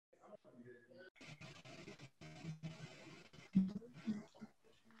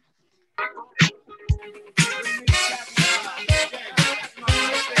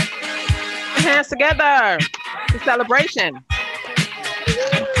Hands together. The celebration.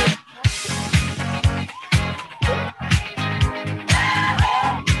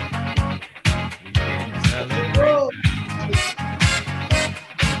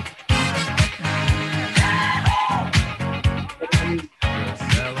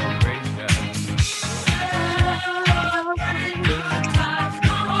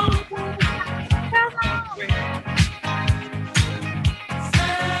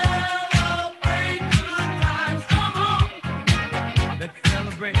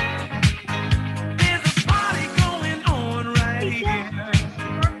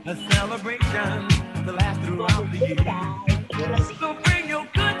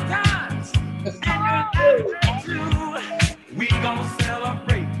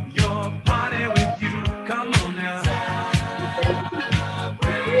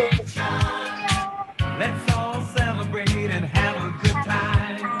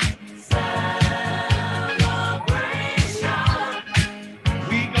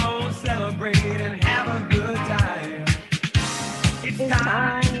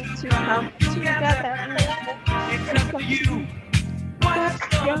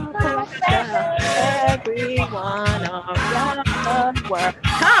 Everyone around the world.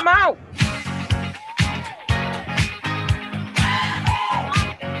 Come out.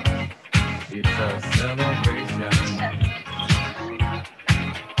 It's a celebration.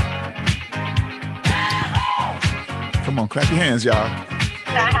 Come on, clap your hands, y'all.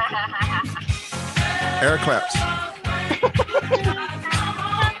 Air claps.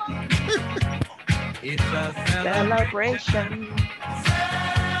 It's a Celebration.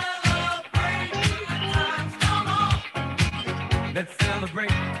 Let's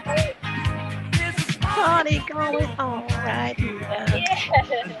celebrate. Party going on right here.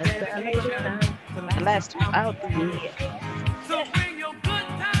 The last throughout the year. So bring your good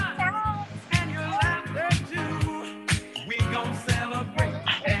times and your laughter too. We gon' celebrate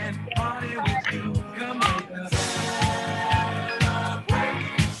and party with you. Come on.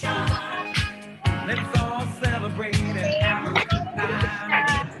 Let's all celebrate and have a good time.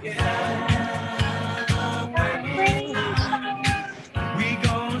 We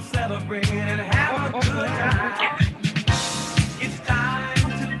gon' celebrate and have a good time. It's time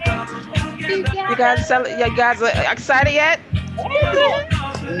to come together. You guys are excited yet?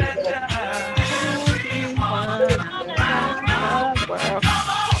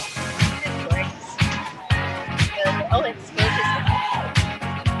 Oh, it's gorgeous.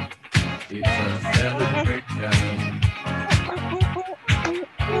 It's a celebration.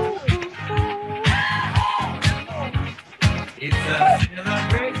 It's a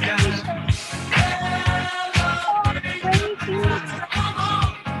celebration.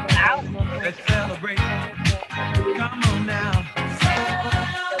 Let's celebrate. Come on now.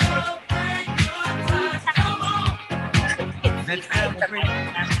 Let's celebrate.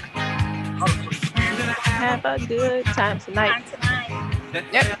 Have a good time tonight. Let's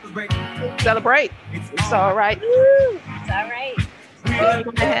Yep. celebrate. Celebrate. It's all right. It's all right. We're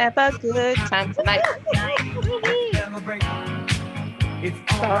gonna have a good time tonight. Celebrate. It's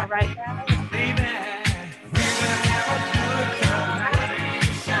It's all right. baby. We're gonna have a good time tonight.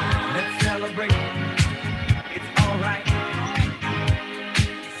 Let's celebrate. It's all right.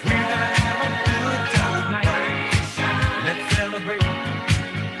 We're gonna have a good time tonight. Let's celebrate.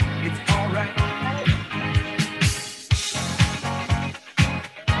 It's all right.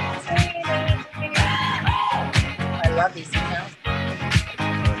 I love these sounds.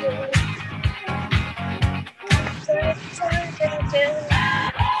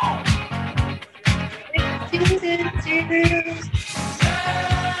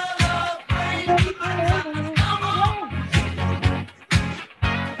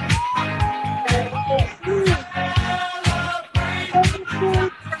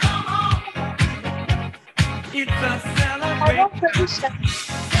 It's a celebration.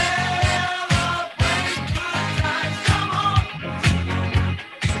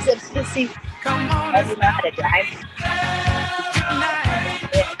 Come on, I don't know how to drive. tonight.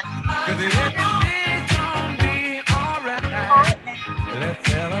 'Cause everything's gonna be alright. Let's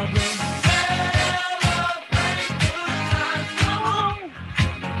celebrate.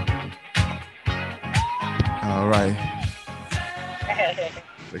 All right.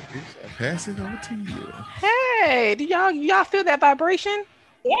 Lakeisha, I pass it over to you. Hey, do y'all feel that vibration?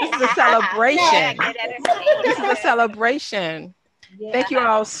 Yeah. This is a celebration. Yeah. This is a celebration. Thank you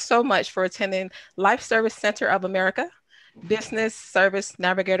all so much for attending Life Service Center of America Business Service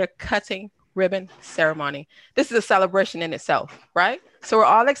Navigator Cutting Ribbon Ceremony. This is a celebration in itself, right? So we're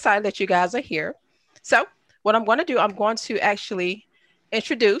all excited that you guys are here. So, what I'm going to do, I'm going to actually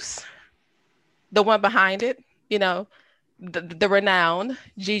introduce the one behind it, you know, the renowned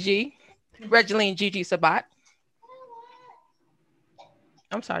Gigi, Regeline Gigi Sabat.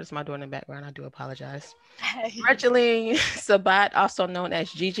 I'm sorry, it's my door in the background. I do apologize. Regeline Sabat, also known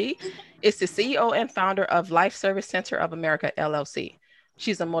as Gigi, is the CEO and founder of Life Service Center of America, LLC.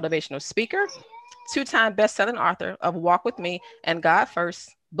 She's a motivational speaker, two-time best-selling author of Walk With Me and God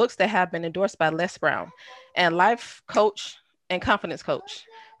First, books that have been endorsed by Les Brown, and life coach and confidence coach.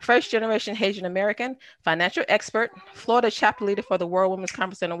 First generation Haitian American, financial expert, Florida chapter leader for the World Women's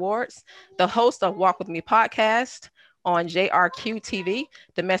Conference and Awards, the host of Walk With Me podcast on JRQ TV,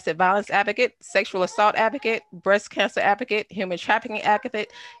 domestic violence advocate, sexual assault advocate, breast cancer advocate, human trafficking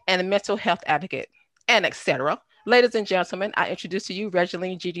advocate, and a mental health advocate, and etc. Ladies and gentlemen, I introduce to you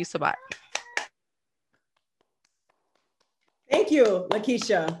Regeline Gigi Sabat. Thank you,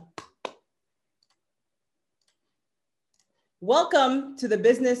 Lakeisha. Welcome to the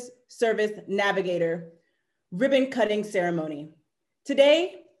Business Service Navigator ribbon cutting ceremony.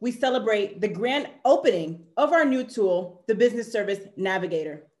 Today, we celebrate the grand opening of our new tool, the Business Service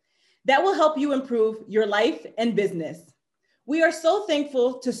Navigator, that will help you improve your life and business. We are so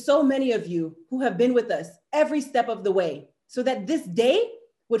thankful to so many of you who have been with us every step of the way so that this day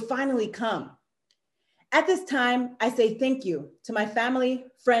would finally come. At this time, I say thank you to my family,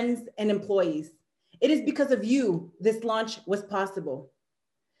 friends, and employees. It is because of you this launch was possible.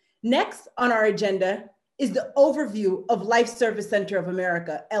 Next on our agenda is the overview of Life Service Center of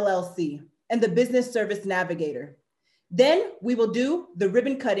America, LLC, and the Business Service Navigator. Then we will do the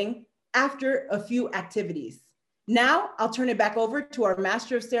ribbon cutting after a few activities. Now I'll turn it back over to our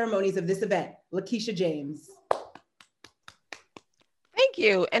Master of Ceremonies of this event, Lakeisha James. Thank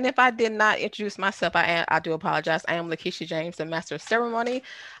you. And if I did not introduce myself, I do apologize. I am Lakeisha James, the Master of Ceremony.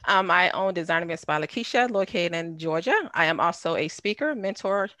 I own Design Events by Lakeisha, located in Georgia. I am also a speaker,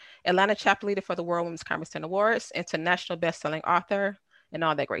 mentor, Atlanta chapter leader for the World Women's Conference and Awards, international best-selling author, and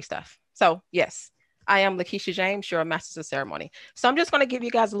all that great stuff. So yes, I am Lakeisha James, your Master of Ceremony. So I'm just going to give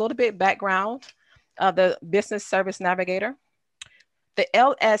you guys a little bit background of the Business Service Navigator. The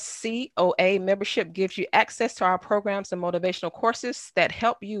LSCOA membership gives you access to our programs and motivational courses that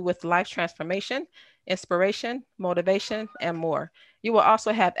help you with life transformation, inspiration, motivation, and more. You will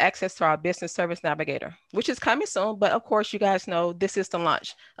also have access to our Business Service Navigator, which is coming soon, but of course, you guys know this is the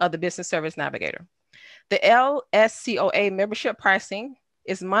launch of the Business Service Navigator. The LSCOA membership pricing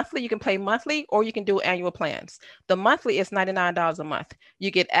is monthly. You can pay monthly or you can do annual plans. The monthly is $99 a month.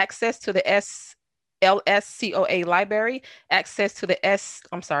 You get access to the LSCOA library, access to the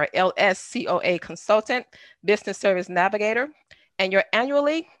LSCOA consultant, business service navigator, and your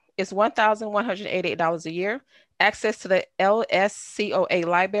annually is $1,188 a year, access to the LSCOA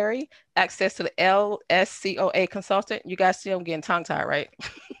library, access to the LSCOA consultant. You guys see I'm getting tongue-tied, right?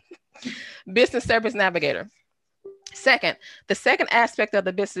 Business service navigator. Second, the second aspect of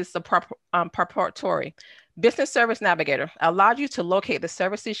the business is preparatory. Business Service Navigator allows you to locate the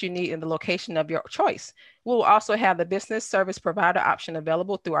services you need in the location of your choice. We will also have the business service provider option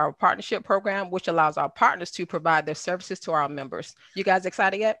available through our partnership program, which allows our partners to provide their services to our members. You guys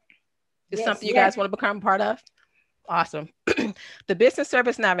excited yet? Is Yes, something you guys want to become part of? Awesome. The Business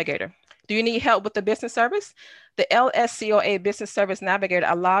Service Navigator. Do you need help with the business service? The LSCOA Business Service Navigator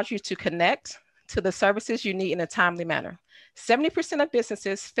allows you to connect to the services you need in a timely manner. 70% of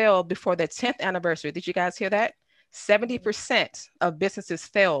businesses fail before their 10th anniversary. Did you guys hear that? 70% of businesses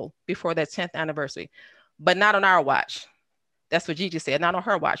fail before their 10th anniversary, but not on our watch. That's what Gigi said, not on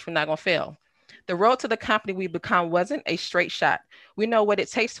her watch. We're not going to fail. The road to the company we become wasn't a straight shot. We know what it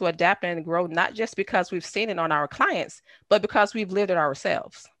takes to adapt and grow, not just because we've seen it on our clients, but because we've lived it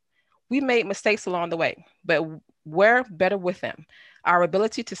ourselves. We made mistakes along the way, but we're better with them. Our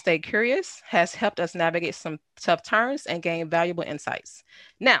ability to stay curious has helped us navigate some tough turns and gain valuable insights.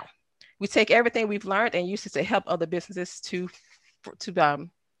 Now, we take everything we've learned and use it to help other businesses to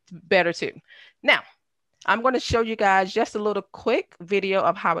better too. Now, I'm going to show you guys just a little quick video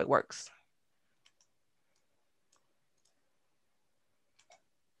of how it works.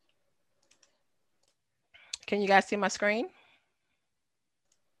 Can you guys see my screen?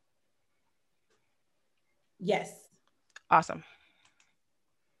 Yes. Awesome.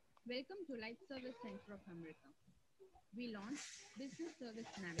 Welcome to Life Service Center of America. We launched Business Service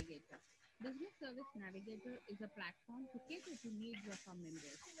Navigator. Business Service Navigator is a platform to cater to needs of our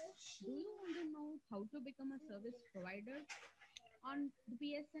members. Do you want to know how to become a service provider on the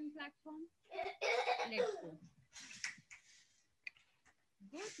BSN platform? Let's go.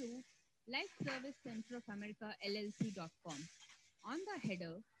 Go to Life Service Center of America LLC.com. On the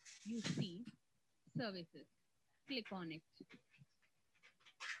header, you see services. Click on it.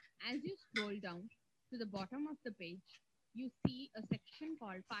 As you scroll down to the bottom of the page, you see a section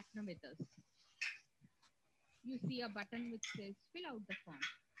called Partner with Us. You see a button which says Fill out the form.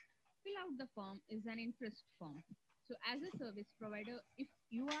 Fill out the form is an interest form. So as a service provider, if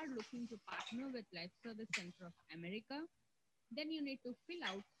you are looking to partner with Life Service Center of America, then you need to fill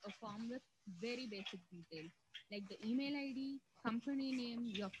out a form with very basic details like the email ID, company name,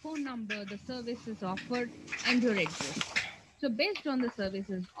 your phone number, the services offered, and your address. So based on the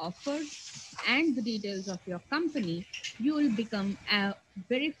services offered and the details of your company, you will become a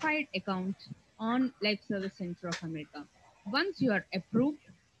verified account on Life Service Center of America. Once you are approved,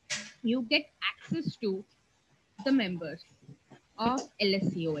 you get access to the members of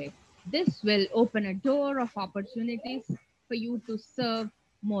LSCOA. This will open a door of opportunities for you to serve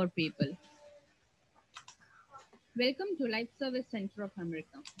more people. Welcome to Life Service Center of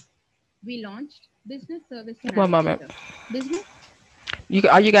America. We launched Business Service Navigator. One moment. Business.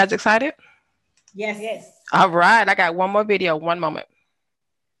 Are you guys excited? Yes. Yes. All right, I got one more video. One moment.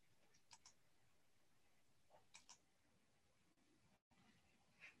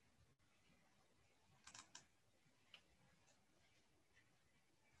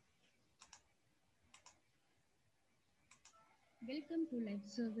 Welcome to Life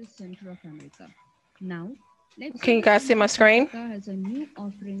Service Center of America. Now, Life Can you Service guys see my Center of screen? America has a new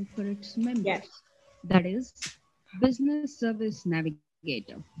offering for its members. Yes. That is Business Service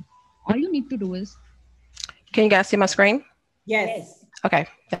Navigator. All you need to do is Can you guys see my screen? Yes. Okay,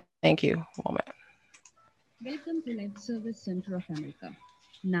 thank you. One moment. welcome to Life Service Center of America.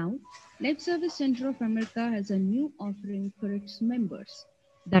 Now, Life Service Center of America has a new offering for its members.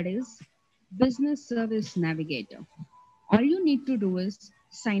 That is Business Service Navigator. All you need to do is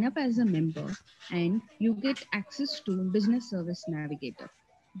sign up as a member and you get access to Business Service Navigator.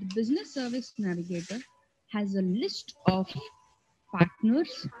 The Business Service Navigator has a list of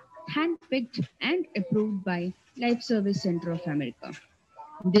partners handpicked and approved by Life Service Center of America.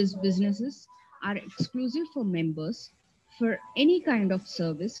 These businesses are exclusive for members for any kind of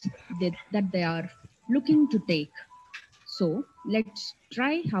service that they are looking to take. So let's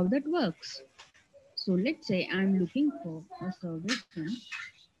try how that works. So let's say I'm looking for a service in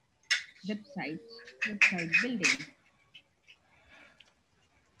website building.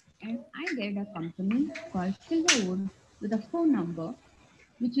 And I get a company called Silverwood with a phone number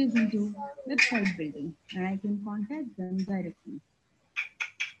which is into website building, and I can contact them directly.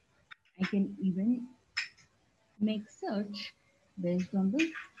 I can even make search based on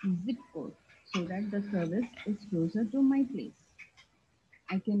the zip code so that the service is closer to my place.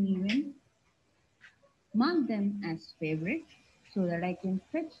 I can even mark them as favorite so that I can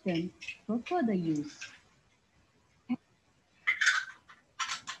fetch them for further use.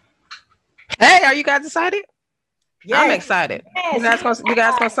 Hey, are you guys excited? Yes. I'm excited. You guys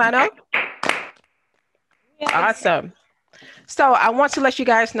gonna sign up? Awesome. So I want to let you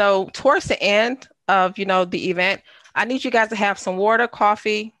guys know towards the end of the event, I need you guys to have some water,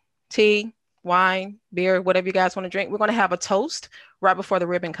 coffee, tea, wine, beer, whatever you guys want to drink. We're going to have a toast right before the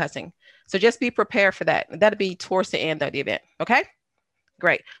ribbon cutting. So just be prepared for that. That'll be towards the end of the event. Okay,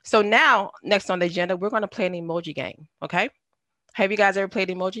 great. So now next on the agenda, we're going to play an emoji game. Okay, have you guys ever played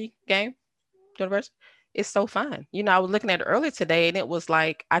the emoji game? Universe? It's so fun. I was looking at it earlier today and it was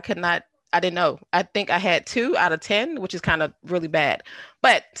like I didn't know. I think I had 2 out of 10, which is kind of really bad.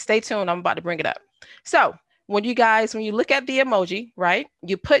 But stay tuned. I'm about to bring it up. So when you look at the emoji, right,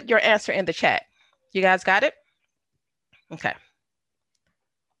 you put your answer in the chat. You guys got it? Okay.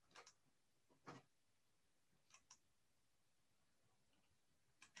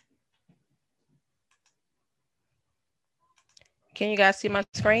 Can you guys see my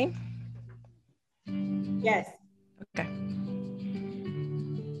screen? Yes. Okay.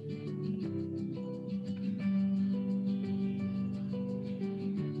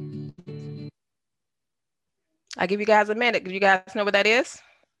 I'll give you guys a minute. Do you guys know what that is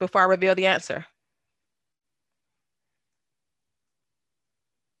before I reveal the answer?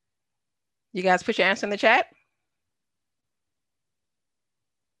 You guys put your answer in the chat?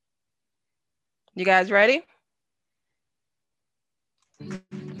 You guys ready?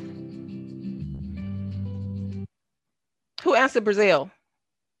 Who answered Brazil?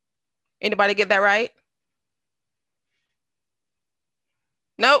 Anybody get that right?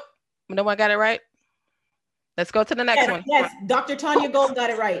 Nope. No one got it right? Let's go to the next one. Yes, Dr. Tanya Gold got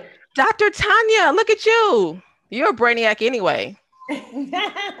it right. Dr. Tanya, look at you. You're a brainiac anyway.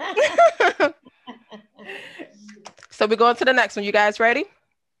 So we're going to the next one. You guys ready?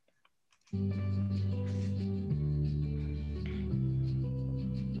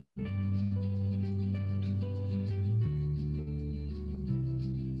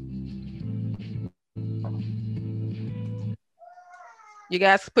 You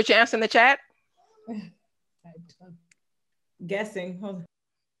guys put your answer in the chat. Guessing. Hold on.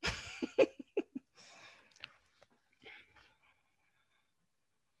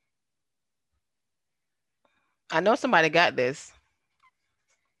 I know somebody got this.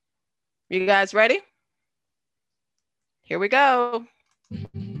 You guys ready? Here we go.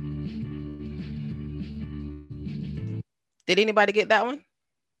 Did anybody get that one?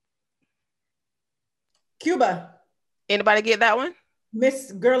 Cuba. Anybody get that one?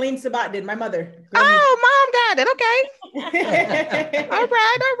 Miss Gerline Sabat did, my mother. Oh, mom got it. Okay. All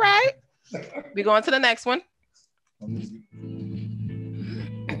right. We going to the next one.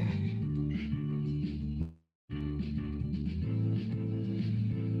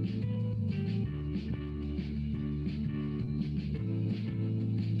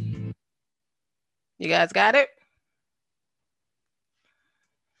 You guys got it?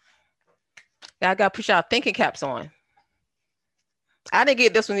 Y'all got to put y'all thinking caps on. I didn't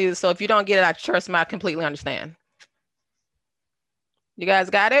get this one either, so if you don't get it, I trust me, I completely understand. You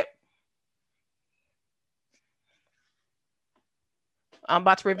guys got it? I'm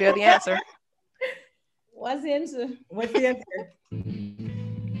about to reveal the answer. What's the answer? What's the answer?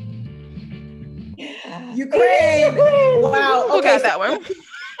 Ukraine. Wow. Who Okay, got that one?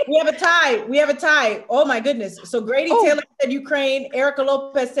 we have a tie. We have a tie. Oh my goodness. So Grady Taylor said Ukraine. Erica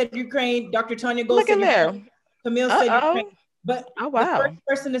Lopez said Ukraine. Dr. Tanya Gold Look said in there. Ukraine. Camille said Ukraine. But Oh, the wow. first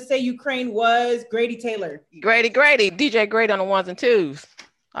person to say Ukraine was Grady Taylor. Grady, DJ Grady on the ones and twos.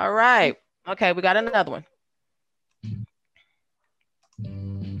 All right. Okay, we got another one.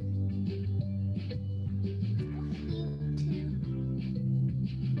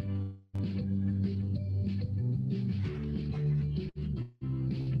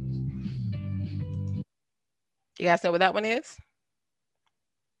 You guys know what that one is?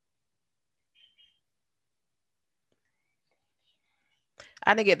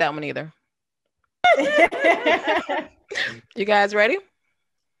 I didn't get that one either. You guys ready?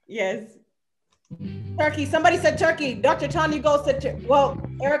 Yes. Turkey. Somebody said Turkey. Dr. Tanya Gold said, well,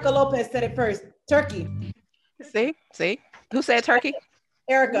 Erica Lopez said it first. Turkey. See? Who said turkey?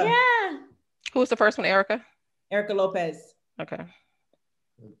 Erica. Yeah. Who was the first one, Erica? Erica Lopez. Okay.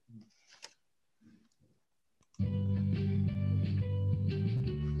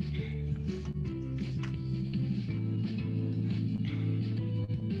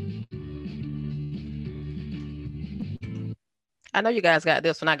 I know you guys got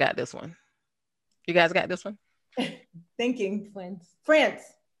this one. I got this one. You guys got this one? Thinking. France. France.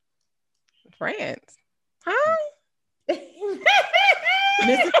 France. Huh?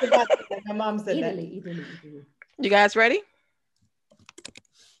 Mrs. Sabat said that. My mom said Italy. You guys ready?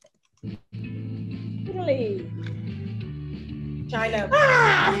 Italy. China.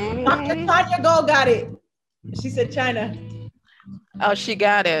 Dr. Tanya Gold got it. She said China. Oh, she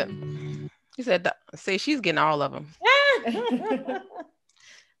got it. She said, see, she's getting all of them.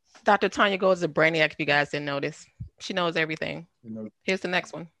 Dr. Tanya Gold is a brainiac, if you guys didn't notice. She knows everything. Here's the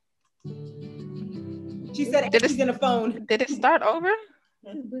next one. She said she's in the phone. Did it start over?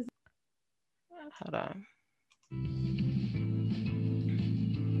 Hold on.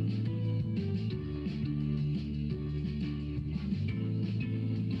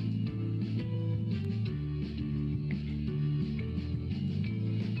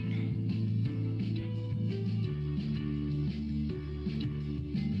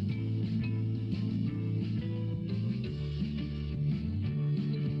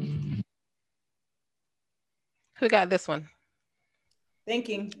 Who got this one?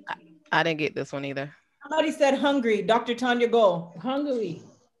 Thinking. I didn't get this one either. Somebody said Hungary. Dr. Tanya Gold. Hungary.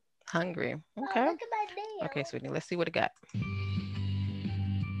 Hungry. Okay. Look at my nail. Okay, sweetie. Let's see what it got.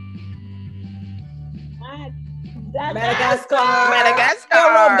 Madagascar.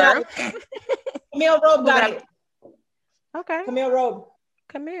 Madagascar. Camille Robe got it. Okay. Camille Robe.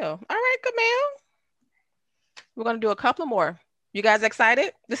 Camille. All right, Camille. We're going to do a couple more. You guys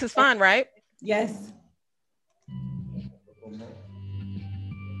excited? This is fun, right? Yes.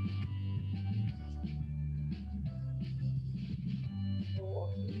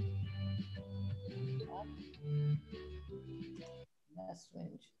 That's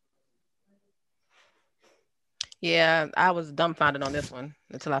French. Yeah, I was dumbfounded on this one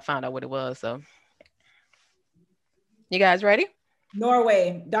until I found out what it was. So, you guys ready?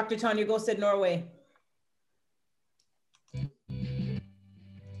 Norway. Dr. Tanya Gold said Norway.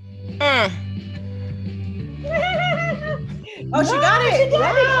 Oh, she got it.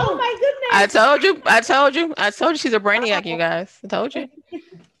 Wow. Oh my goodness. I told you she's a brainiac, you guys. I told you.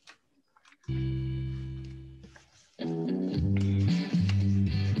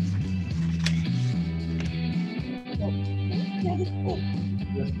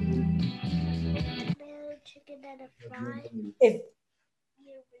 Chicken and a fry. It's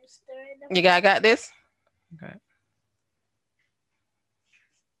You guys got this? Okay.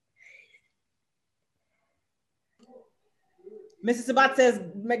 Mrs. Sabat says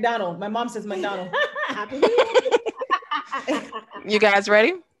McDonald. My mom says McDonald. You guys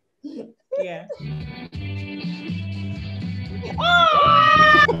ready? Yeah.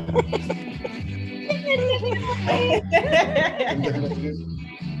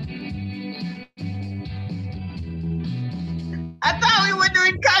 I thought we were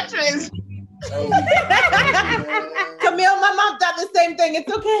doing countries. Camille, my mom thought the same thing.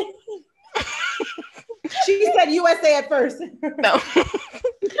 It's okay. She said USA at first. No.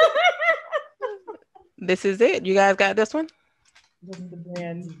 This is it. You guys got this one? What's the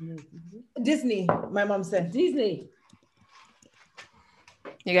brand? Disney. My mom said Disney.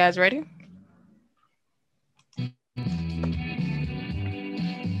 You guys ready?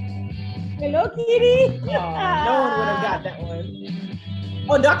 Hello, Kitty. Oh, no one would have got that one.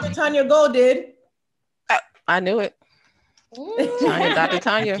 Oh, Dr. Tanya Gold did. I knew it. Tanya, Dr.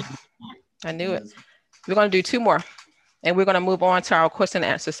 Tanya. I knew it. We're going to do two more, and we're going to move on to our question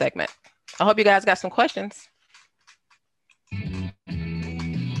and answer segment. I hope you guys got some questions.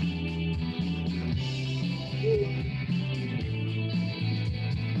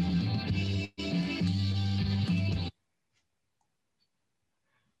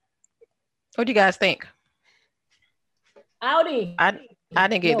 What do you guys think? Audi. I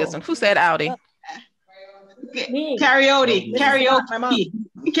didn't get this one. Who said Audi? Me. Karaoke. My mom.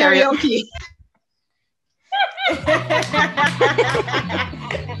 Karaoke.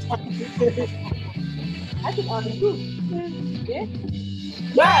 I think Audi too. Yeah.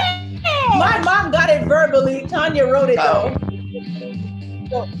 My mom got it verbally. Tanya wrote it though.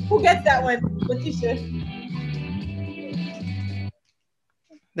 So, who gets that one? Letitia.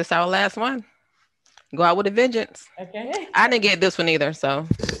 This is our last one. Go out with a vengeance. Okay. I didn't get this one either, so.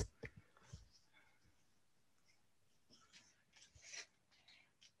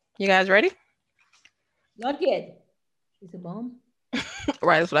 You guys ready? Not yet. It's a bomb.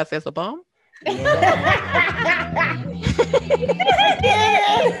 Right, that's what I said. It's a bomb.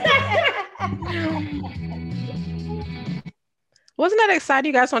 Wasn't that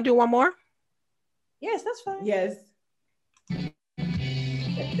exciting? You guys want to do one more? Yes, that's fine. Yes.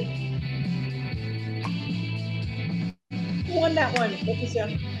 Who won that one?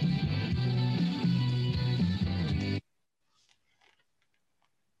 Letitia.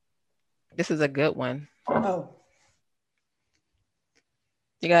 This is a good one. Oh.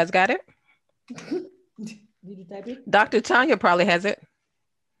 You guys got it? Did you type it? Dr. Tanya probably has it.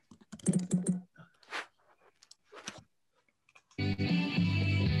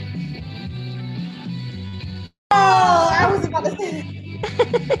 Oh, I was about to say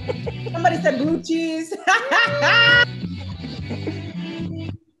that. Somebody said blue cheese.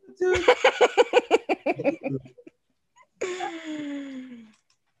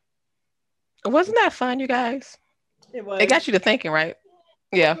 Wasn't that fun, you guys? It was. It got you to thinking, right?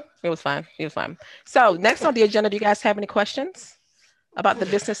 Yeah, it was fun. It was fun. So next on the agenda, do you guys have any questions about the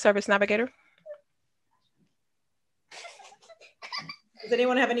Business Service Navigator? Does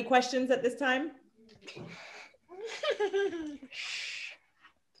anyone have any questions at this time?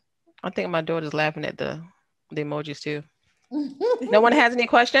 I think my daughter's laughing at the emojis too. No one has any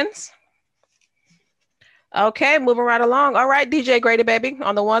questions? Okay, moving right along. All right, DJ Grady, baby,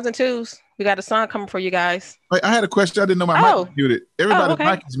 on the ones and twos. We got a song coming for you guys. Wait, I had a question. I didn't know my mic was muted. Everybody's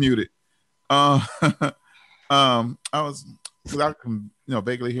mic is muted. I was, because I can,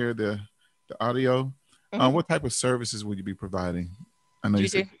 vaguely hear the audio. Mhm. What type of services would you be providing? I know you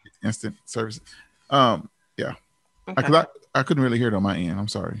GG. said instant services. Yeah, Okay. because I couldn't really hear it on my end. I'm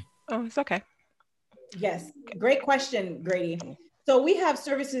sorry. Oh, it's okay. Yes, great question, Grady. So we have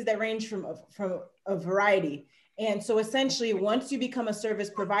services that range from a variety. And so essentially, once you become a service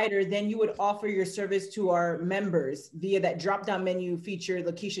provider, then you would offer your service to our members via that drop-down menu feature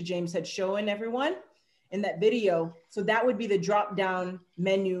Lakeisha James had shown everyone in that video. So that would be the drop-down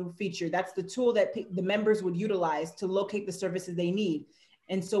menu feature. That's the tool that the members would utilize to locate the services they need.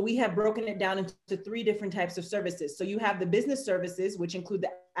 And so we have broken it down into 3 different types of services. So you have the business services, which include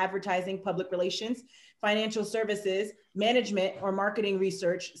the advertising, public relations, financial services, management or marketing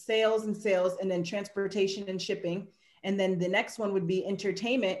research, sales, and then transportation and shipping. And then the next one would be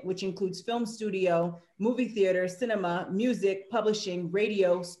entertainment, which includes film studio, movie theater, cinema, music, publishing,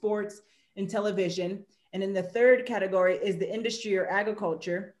 radio, sports, and television. And then the third category is the industry or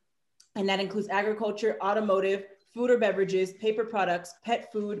agriculture. And that includes agriculture, automotive, food or beverages, paper products,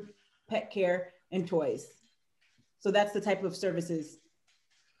 pet food, pet care, and toys. So that's the type of services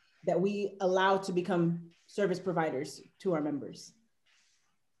that we allow to become service providers to our members.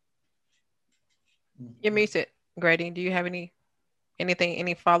 You're muted, Grady. Do you have any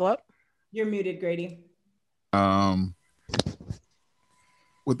follow-up? You're muted, Grady.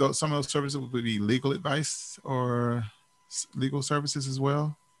 Would some of those services would be legal advice or legal services as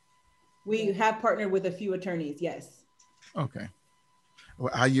well? We have partnered with a few attorneys, yes. Okay.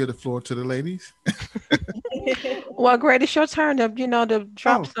 Well, I yield the floor to the ladies. Well, Grady, it's your turn to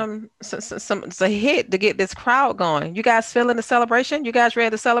drop some hit to get this crowd going. You guys feeling the celebration? You guys ready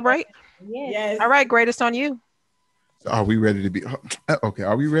to celebrate? Yes. All right, Grady, it's on you. Are we ready to be okay?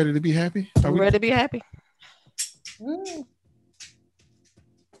 Are we ready to be happy? Are we ready to be happy?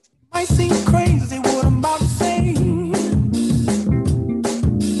 Might seem crazy what I'm about to say.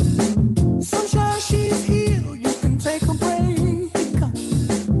 Sunshine, she's here. You can take a break.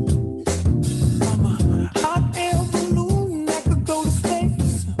 I'm a hot air balloon that could go to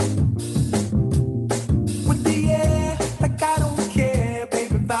space. With the air, like I don't care,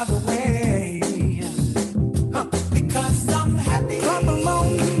 baby, by the way. Because I'm happy. Clap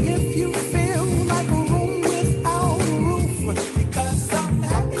along if you feel like a room without a roof. Because I'm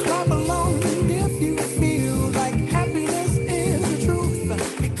happy. Clap along if you feel like happiness is the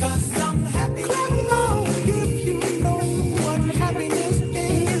truth. Because I'm happy. Clap along if you know what happiness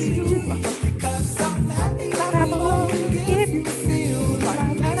is to you. Because I'm happy. Clap along if you feel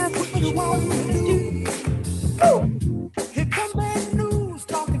like that's what you want to do. Here come bad news,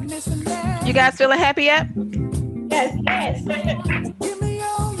 talking this and that. You guys feeling happy yet? Yes, yes. Give me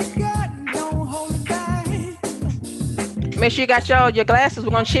all you got, don't hold it back. Make sure you got your glasses.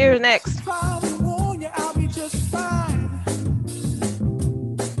 We're gonna cheers next. Probably warn you, I'll be just fine.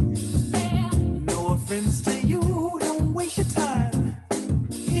 No offense to you, don't waste your time.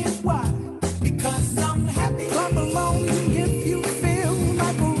 Here's why. Because I'm happy. Clap along if you feel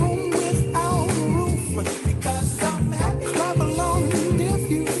like a room without a roof. Because I'm happy. Clap along if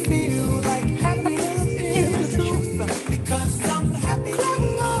you feel like happiness is the truth. Because I'm happy. Clap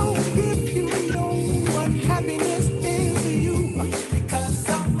along if you know what happiness is to you. Because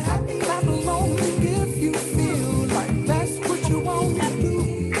I'm happy. Clap along if you feel like that's what you want to do.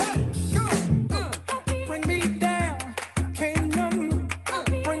 Bring me down, can't none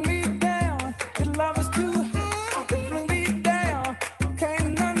bring me down. Your love is too high. Bring me down,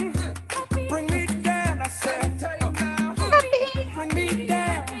 can't none bring me down. I said, bring me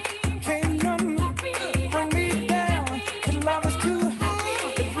down, can't none bring me down. Your love is too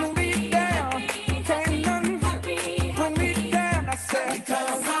high. Bring me down, can't none bring me down. I said,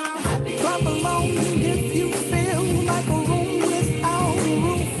 because I'm happy. Clap along if you feel like a room without a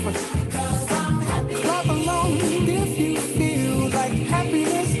roof. Because I'm happy. Clap along if you feel like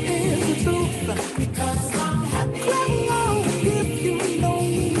happiness is the truth. Because I'm happy. Clap along if you know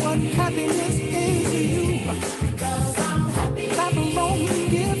what happiness is to you. Because I'm happy. Clap along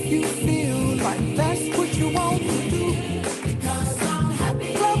if you feel like that's what you want to do. Because I'm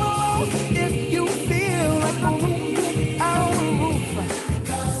happy. Clap along if you feel like a room without a roof.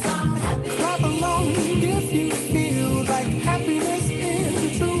 Because I'm happy. Clap along if you feel like happiness is the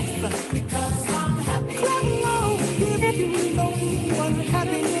truth. Because I'm happy. Clap along if you know what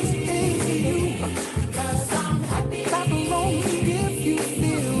happiness is to you. Because I'm happy. Clap along if you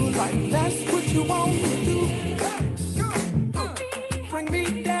feel like that's what you want to do. Bring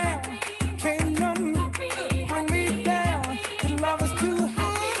me down, can't none bring me down. Your love is too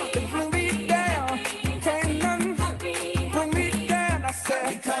high. Bring me down, can't none bring me down. I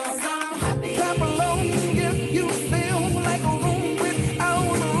said, because I'm happy. Clap along if you feel like a room without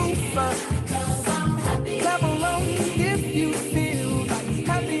a roof. Because I'm happy. Clap along if you feel like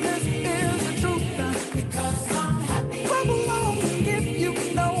happiness is the truth. Because I'm happy. Clap along if you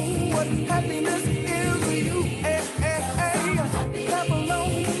know what happiness is to you. Hey, hey, hey. Clap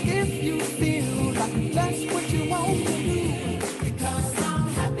along if you feel like that's what you want to do. Because I'm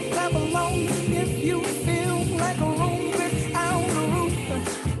happy. Clap along if you feel like a room without a roof.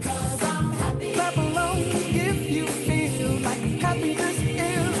 Because I'm happy. Clap along if you feel like happiness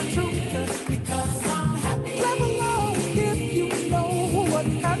is the truth. Because I'm happy. Clap along if you know what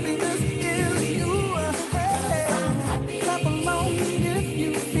happiness is to you. Hey. Clap along if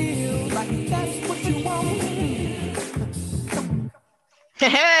you feel like that's what you want to do.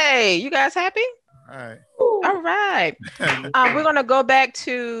 Hey, you guys happy? All right. All right. We're gonna go back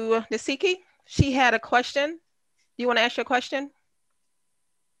to Nisiki. She had a question. Do you want to ask your question?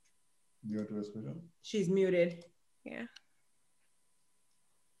 You want to ask a question? She's muted. Yeah.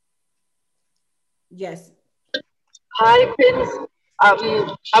 Yes. Hi, Prince.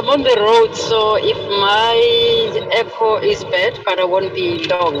 I'm on the road, so if my echo is bad, but I won't be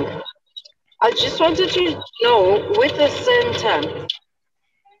long. I just wanted to know, with the center,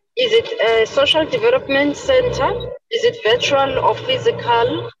 is it a social development center? Is it virtual or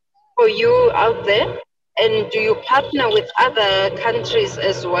physical for you out there? And do you partner with other countries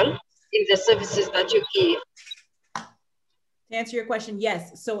as well in the services that you give? To answer your question,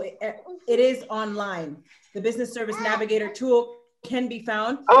 yes. So it is online. The Business Service Navigator tool can be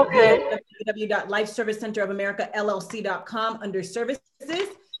found at www.lifeservicecenterofamerica.llc.com under services.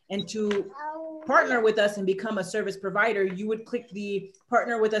 And to partner with us and become a service provider, you would click the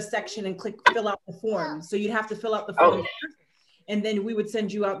partner with us section and click fill out the form. So you'd have to fill out the form first, and then we would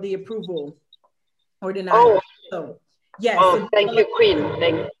send you out the approval or denial. So yes. Thank you, Queen.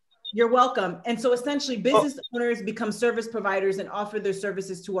 Thank you. You're welcome. And so essentially business owners become service providers and offer their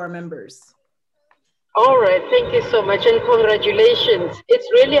services to our members. All right, thank you so much and congratulations. It's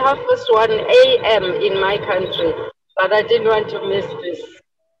really 1:30 a.m. in my country, but I didn't want to miss this.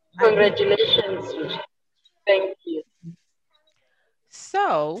 Congratulations. Thank you.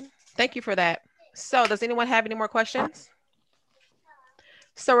 So, thank you for that. So, does anyone have any more questions?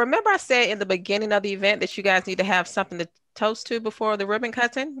 So, remember I said in the beginning of the event that you guys need to have something to toast to before the ribbon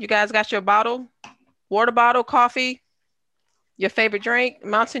cutting? You guys got your bottle, water bottle, coffee, your favorite drink,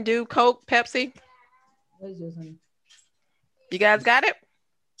 Mountain Dew, Coke, Pepsi? You guys got it?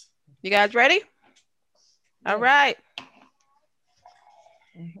 You guys ready? All right.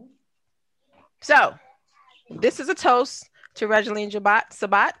 So, this is a toast to Regeline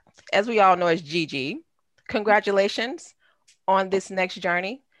Sabat, as we all know as Gigi. Congratulations on this next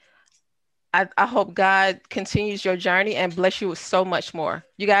journey. I hope God continues your journey and bless you with so much more.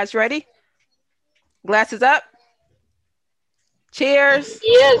 You guys ready? Glasses up. Cheers.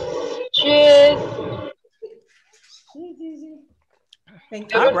 Yes. Cheers.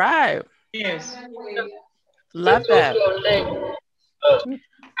 Thank you. All right. Yes. Love that.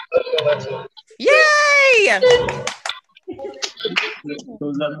 Yay!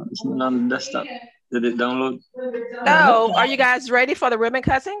 On the desktop. Did it download? So, are you guys ready for the ribbon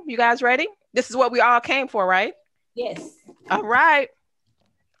cutting? You guys ready? This is what we all came for, right? Yes. All right.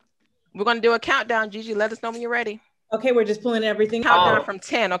 We're going to do a countdown. Gigi, let us know when you're ready. Okay, we're just pulling everything Countdown from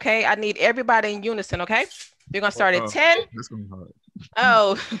 10, okay? I need everybody in unison, okay? We're going to start at 10. That's going to be hard.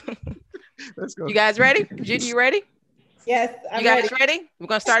 Oh. Let's go. You guys ready? Gigi, you ready? Yes, I'm ready. You guys ready? We're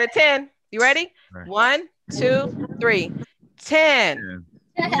going to start at 10. You ready? Right. 1, 2, 3. 10,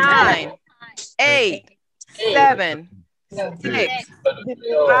 9, 8, 7, 6,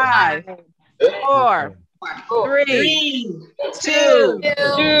 5, 4, 3, 2,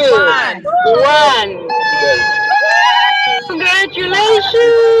 1.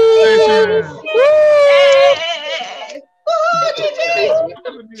 Congratulations!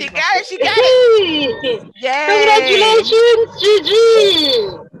 She got it. She got it. Yay. Congratulations, Gigi.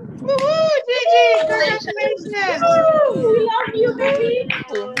 Woo, Gigi. Congratulations. We love you, baby.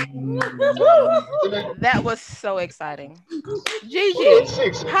 That was so exciting. Gigi,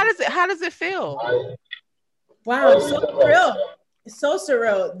 how does it feel? Wow, so surreal. So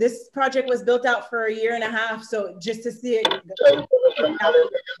surreal. This project was built out for a year and a half. So just to see it,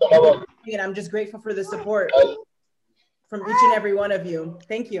 and I'm just grateful for the support from each and every one of you.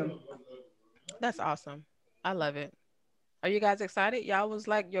 Thank you. That's awesome. I love it. Are you guys excited? Y'all was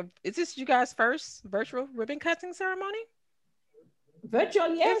like, is this you guys' first virtual ribbon cutting ceremony?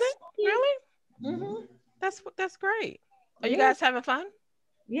 Virtual, yes. Is it? Really? Mm-hmm. That's great. Are you guys having fun?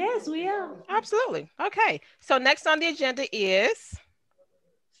 Yes, we are. Absolutely. Okay. So next on the agenda is,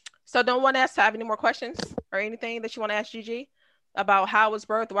 so don't want to ask, have any more questions or anything that you want to ask Gigi about how it was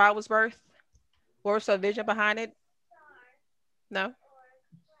birthed, why it was birthed? What was the vision behind it? No?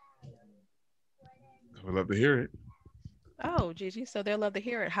 I would love to hear it. Oh, Gigi, so they'll love to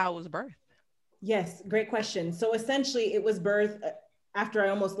hear it, how it was birthed. Yes, great question. So essentially it was birthed after I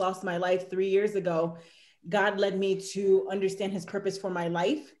almost lost my life 3 years ago. God led me to understand his purpose for my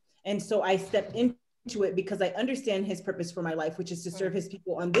life. And so I stepped into it because I understand his purpose for my life, which is to serve his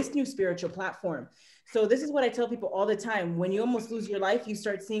people on this new spiritual platform. So this is what I tell people all the time. When you almost lose your life, you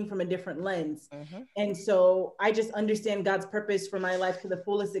start seeing from a different lens. And so I just understand God's purpose for my life to the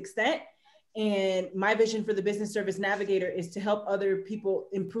fullest extent. And my vision for the Business Service Navigator is to help other people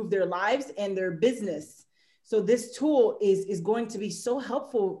improve their lives and their business. So this tool is going to be so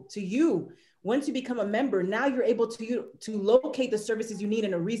helpful to you. Once you become a member, now you're able to locate the services you need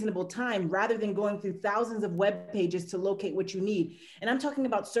in a reasonable time rather than going through thousands of web pages to locate what you need. And I'm talking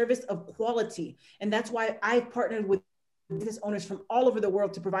about service of quality. And that's why I've partnered with business owners from all over the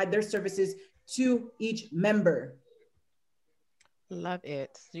world to provide their services to each member. Love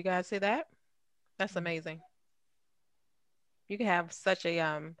it. You guys see that? That's amazing. You can have such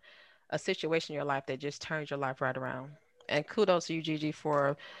a situation in your life that just turns your life right around. And kudos to you, Gigi,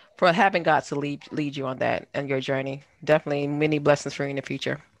 for having God to lead you on that and your journey. Definitely many blessings for you in the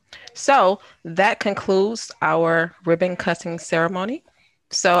future. So that concludes our ribbon cutting ceremony.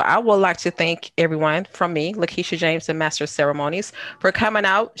 So I would like to thank everyone from me, Lakeisha James and Master Ceremonies, for coming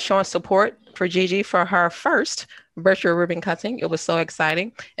out, showing support for Gigi for her first virtual ribbon cutting. It was so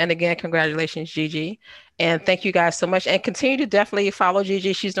exciting. And again, congratulations, Gigi. And thank you guys so much. And continue to definitely follow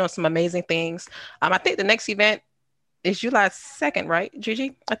Gigi. She's doing some amazing things. I think the next event is July 2nd, right,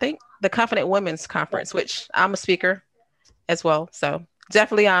 Gigi? I think the Confident Women's Conference, which I'm a speaker as well. So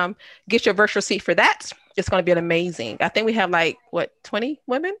definitely get your virtual seat for that. It's going to be amazing. I think we have like, what, 20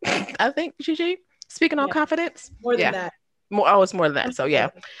 women, I think, Gigi, speaking on confidence. More than that. It's more than that. So yeah,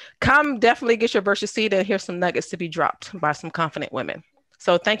 come definitely get your virtual seat and here's some nuggets to be dropped by some confident women.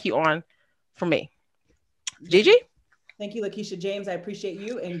 So thank you on for me. Gigi? Thank you, Lakeisha James. I appreciate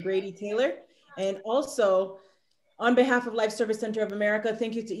you, and Grady Taylor. And also, on behalf of Life Service Center of America,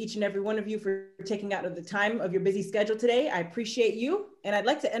 thank you to each and every one of you for taking out of the time of your busy schedule today. I appreciate you. And I'd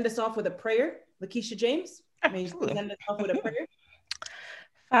like to end us off with a prayer. Lakeisha James, may you end us off with a prayer?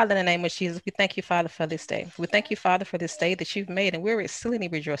 Father, in the name of Jesus, we thank you, Father, for this day. We thank you, Father, for this day that you've made, and we're exceedingly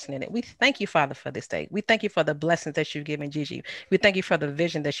rejoicing in it. We thank you, Father, for this day. We thank you for the blessings that you've given Gigi. We thank you for the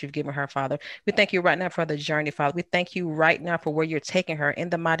vision that you've given her, Father. We thank you right now for the journey, Father. We thank you right now for where you're taking her in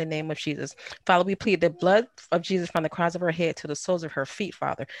the mighty name of Jesus. Father, we plead the blood of Jesus from the crowns of her head to the soles of her feet,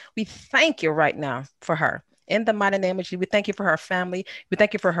 Father. We thank you right now for her. In the mighty name of Jesus, we thank you for her family. We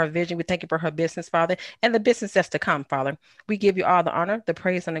thank you for her vision. We thank you for her business, Father, and the business that's to come, Father. We give you all the honor, the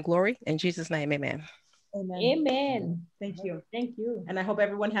praise, and the glory. In Jesus' name, amen. Amen. Amen. Thank you. Thank you. And I hope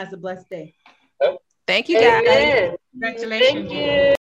everyone has a blessed day. Thank you, guys. Congratulations. Thank you.